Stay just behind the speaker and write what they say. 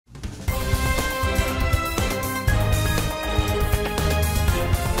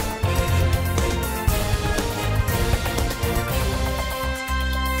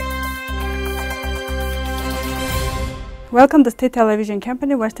Welcome to State Television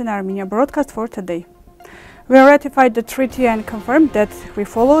Company Western Armenia broadcast for today. We ratified the treaty and confirmed that we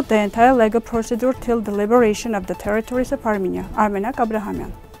followed the entire legal procedure till the liberation of the territories of Armenia, Armenag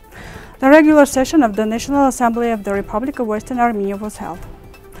Aprahamian. The regular session of the National Assembly of the Republic of Western Armenia was held.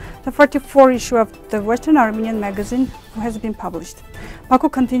 The 44th issue of the Western Armenian magazine has been published. Baku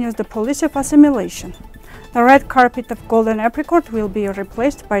continues the policy of assimilation. The red carpet of golden apricot will be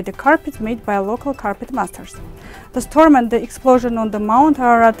replaced by the carpet made by local carpet masters. The storm and the explosion on the Mount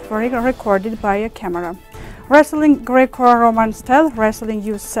Ararat were recorded by a camera. Wrestling Greco-Roman Style Wrestling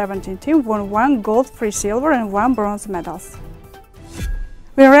U17 team won 1 gold, 3 silver and 1 bronze medals.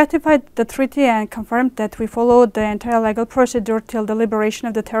 We ratified the treaty and confirmed that we followed the entire legal procedure till the liberation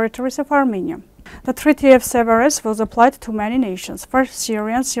of the territories of Armenia. The Treaty of Severus was applied to many nations, first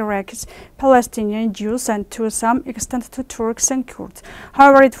Syrians, Iraqis, Palestinian Jews, and to some extent to Turks and Kurds.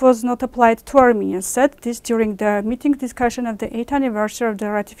 However, it was not applied to Armenians, said this during the meeting discussion of the 8th anniversary of the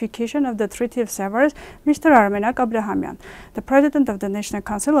ratification of the Treaty of Severus, Mr. Armenag Aprahamian, the President of the National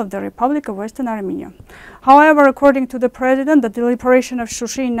Council of the Republic of Western Armenia. However, according to the President, the deliberation of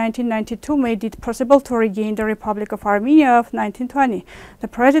Shushi in 1992 made it possible to regain the Republic of Armenia of 1920. The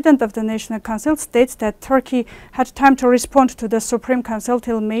President of the National Council states that Turkey had time to respond to the Supreme Council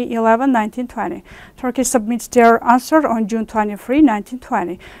till May 11, 1920. Turkey submits their answer on June 23,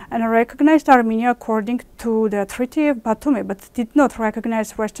 1920, and recognized Armenia according to the Treaty of Batumi, but did not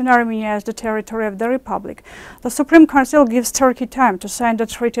recognize Western Armenia as the territory of the Republic. The Supreme Council gives Turkey time to sign the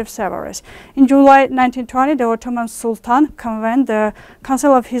Treaty of Severus. In July 1920, the Ottoman Sultan convened the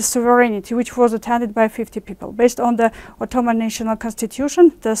Council of his sovereignty, which was attended by 50 people. Based on the Ottoman national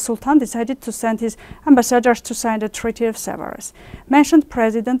constitution, the Sultan decided to send his ambassadors to sign the Treaty of Severus, mentioned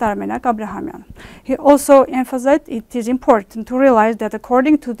President Armenag Aprahamian. He also emphasized it is important to realize that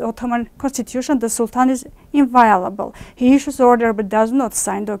according to the Ottoman constitution, the Sultan is inviolable. He issues order but does not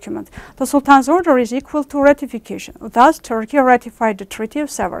sign document. The Sultan's order is equal to ratification. Thus, Turkey ratified the Treaty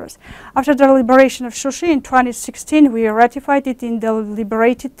of Severus. After the liberation of Shushi in 2016, we ratified it in the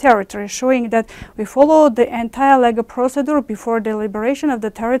liberated territory, showing that we followed the entire legal procedure before the liberation of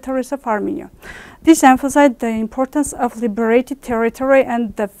the territories of Armenia. This emphasized the importance of liberated territory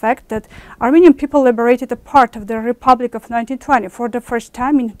and the fact that Armenian people liberated a part of the Republic of 1920 for the first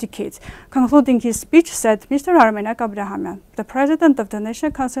time in decades. Concluding his speech, said Mr. Armenag Aprahamian, the President of the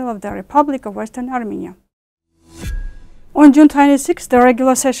National Council of the Republic of Western Armenia. On June 26, the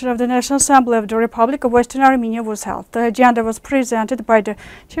regular session of the National Assembly of the Republic of Western Armenia was held. The agenda was presented by the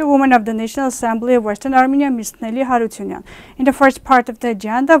chairwoman of the National Assembly of Western Armenia, Ms. Nelly Harutyunyan. In the first part of the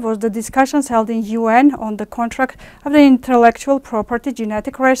agenda was the discussions held in UN on the contract of the intellectual property,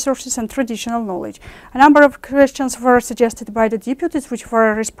 genetic resources and traditional knowledge. A number of questions were suggested by the deputies, which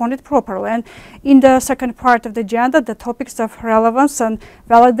were responded properly. And in the second part of the agenda, the topics of relevance and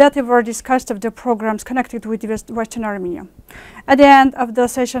validity were discussed of the programs connected with Western Armenia. At the end of the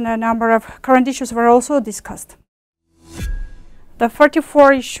session, a number of current issues were also discussed. The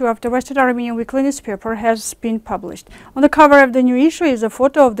 44th issue of the Western Armenian weekly newspaper has been published. On the cover of the new issue is a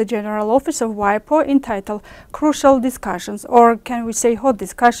photo of the General Office of WIPO entitled Crucial Discussions, or can we say Hot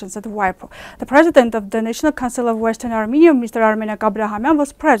Discussions at WIPO. The President of the National Council of Western Armenia, Mr. Armenag Aprahamian,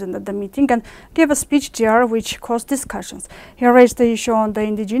 was present at the meeting and gave a speech there which caused discussions. He raised the issue on the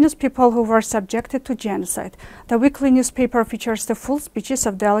indigenous people who were subjected to genocide. The weekly newspaper features the full speeches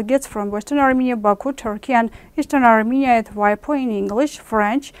of delegates from Western Armenia, Baku, Turkey and Eastern Armenia at WIPO in English,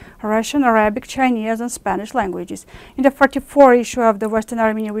 French, Russian, Arabic, Chinese and Spanish languages. In the 44th issue of the Western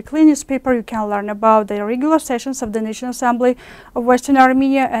Armenia weekly newspaper, you can learn about the regular sessions of the National Assembly of Western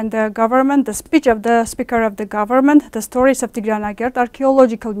Armenia and the government, the speech of the Speaker of the Government, the stories of the Tigranagert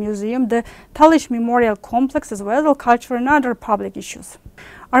Archaeological Museum, the Talish Memorial Complex, as well as culture and other public issues.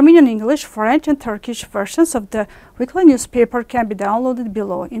 Armenian, English, French and Turkish versions of the weekly newspaper can be downloaded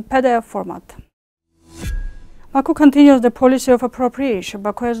below in PDF format. Baku continues the policy of appropriation.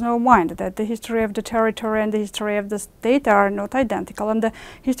 Baku has no mind that the history of the territory and the history of the state are not identical, and the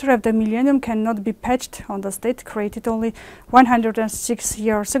history of the millennium cannot be patched on the state created only 106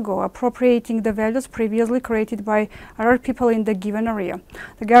 years ago, appropriating the values previously created by other people in the given area.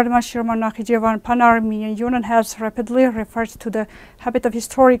 The Yerevan Pan-Armenian Union has rapidly referred to the habit of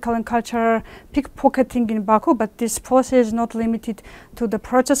historical and cultural pickpocketing in Baku, but this policy is not limited to the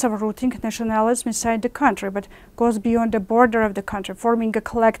process of rooting nationalism inside the country, but goes beyond the border of the country, forming a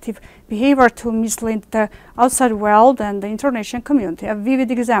collective behavior to mislead the outside world and the international community. A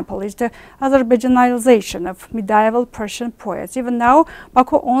vivid example is the Azerbaijanization of medieval Persian poets. Even now,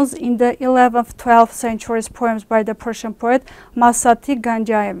 Baku owns in the 11th-12th centuries poems by the Persian poet Masati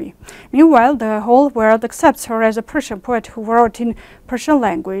Ganjaevi. Meanwhile, the whole world accepts her as a Persian poet who wrote in Persian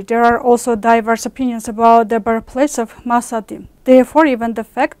language. There are also diverse opinions about the birthplace of Masati. Therefore, even the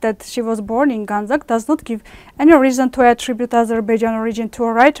fact that she was born in Ganzak does not give any reason to attribute Azerbaijan origin to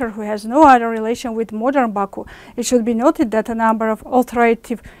a writer who has no other relation with modern Baku. It should be noted that a number of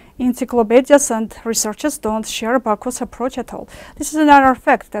alternative encyclopedias and researchers don't share Baku's approach at all. This is another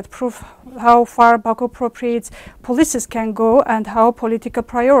fact that proves how far Baku appropriates policies can go and how political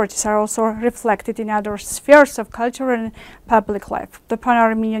priorities are also reflected in other spheres of culture and public life. The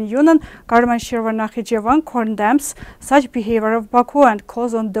Pan-Armenian Union, government Yerevan, condemns such behavior of Baku and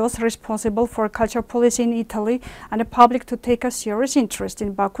calls on those responsible for culture policy in Italy and the public to take a serious interest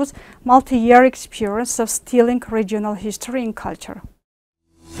in Baku's multi-year experience of stealing regional history and culture.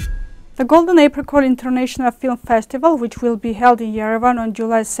 The Golden Apricot International Film Festival, which will be held in Yerevan on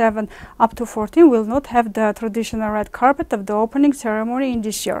July 7 up to 14, will not have the traditional red carpet of the opening ceremony in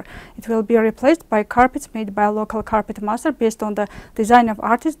this year. It will be replaced by carpets made by a local carpet master based on the design of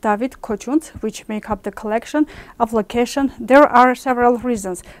artist David Kochunt, which make up the collection of location. There are several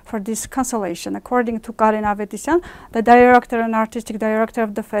reasons for this cancellation. According to Karen Avetisyan, the director and artistic director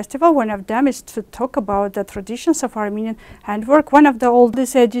of the festival, one of them is to talk about the traditions of Armenian handwork, one of the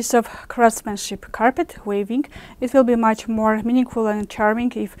oldest edges of craftsmanship, carpet weaving. It will be much more meaningful and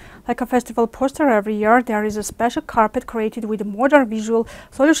charming if, like a festival poster every year, there is a special carpet created with modern visual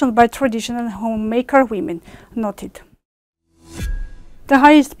solutions by traditional homemaker women. Noted. The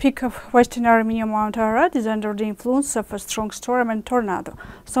highest peak of Western Armenia, Mount Ararat, is under the influence of a strong storm and tornado.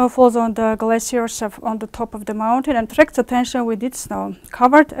 Snow falls on the glaciers on the top of the mountain and attracts attention with its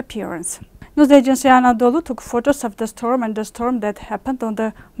snow-covered appearance. News agency Anadolu took photos of the storm and the storm that happened on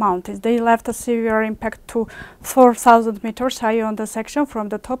the mountains. They left a severe impact to 4,000 meters high on the section from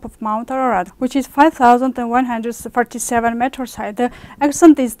the top of Mount Ararat, which is 5,147 meters high. The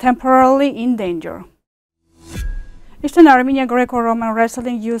accent is temporarily in danger. Eastern Armenia Greco-Roman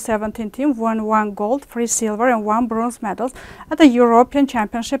Wrestling U17 team won 1 gold, 3 silver and 1 bronze medals at the European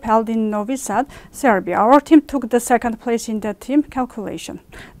Championship held in Novi Sad, Serbia. Our team took the second place in the team calculation.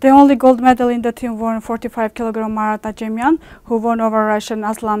 The only gold medal in the team won 45 kg Marat Ajemian, who won over Russian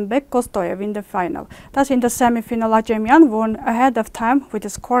Aslanbek Kostoyev in the final. Thus, in the semi-final, Ajemian won ahead of time with a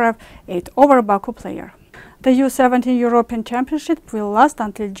score of 8 over Baku player. The U17 European Championship will last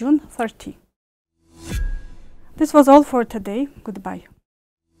until June 30. This was all for today. Goodbye.